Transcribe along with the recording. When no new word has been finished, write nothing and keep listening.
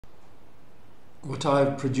What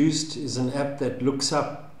I've produced is an app that looks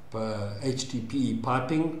up HDPE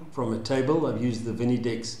piping from a table. I've used the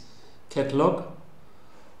Vinidex catalog.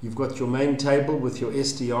 You've got your main table with your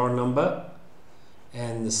SDR number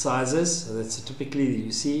and the sizes, so that's typically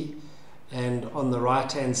you see. And on the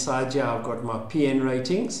right hand side here I've got my PN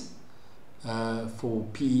ratings for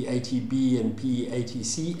PE80B and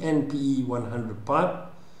PE80C and PE100 pipe.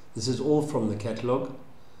 This is all from the catalog.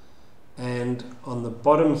 And on the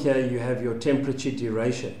bottom here you have your temperature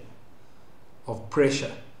duration of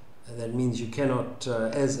pressure, and that means you cannot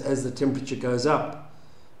as the temperature goes up,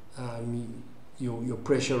 your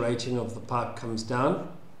pressure rating of the pipe comes down.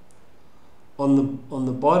 On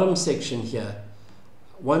the bottom section here,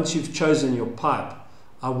 once you've chosen your pipe,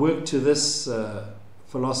 I work to this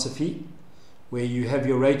philosophy where you have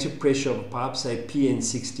your rated pressure of a pipe, say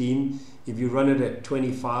PN16. If you run it at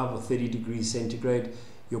 25 or 30 degrees centigrade,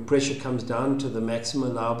 your pressure comes down to the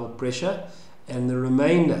maximum allowable pressure, and the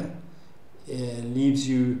remainder leaves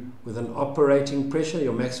you with an operating pressure,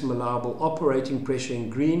 your maximum allowable operating pressure in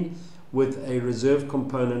green, with a reserve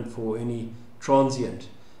component for any transient.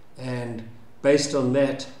 And based on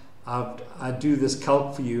that, I do this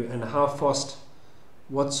calc for you and how fast,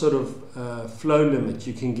 what sort of flow limit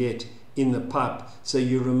you can get in the pipe, so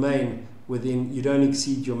you remain within, you don't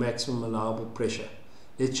exceed your maximum allowable pressure.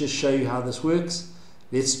 Let's just show you how this works.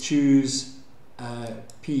 Let's choose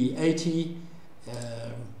P80,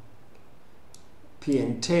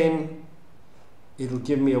 PN10. It'll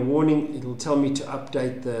give me a warning. It'll tell me to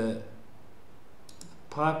update the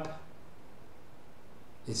pipe.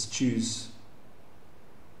 Let's choose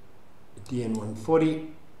DN140.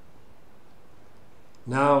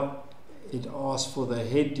 Now it asks for the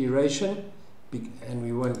head duration, and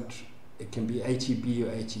we want, it can be ATB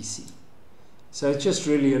or ATC. So it's just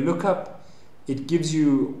really a lookup. It gives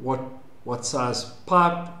you what size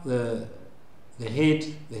pipe, the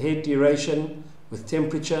head duration with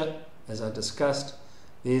temperature, as I discussed.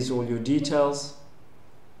 There's all your details.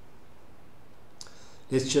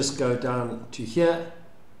 Let's just go down to here.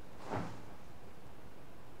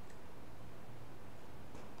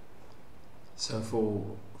 So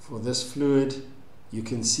for this fluid, you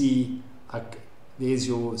can see there's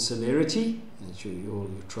your celerity, your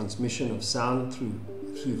transmission of sound through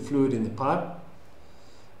fluid in the pipe,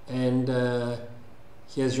 and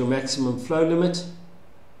here's your maximum flow limit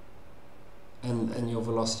and your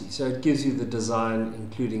velocity. So it gives you the design,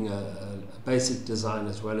 including a basic design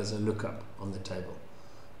as well as a lookup on the table.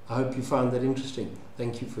 I hope you found that interesting.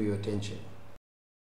 Thank you for your attention.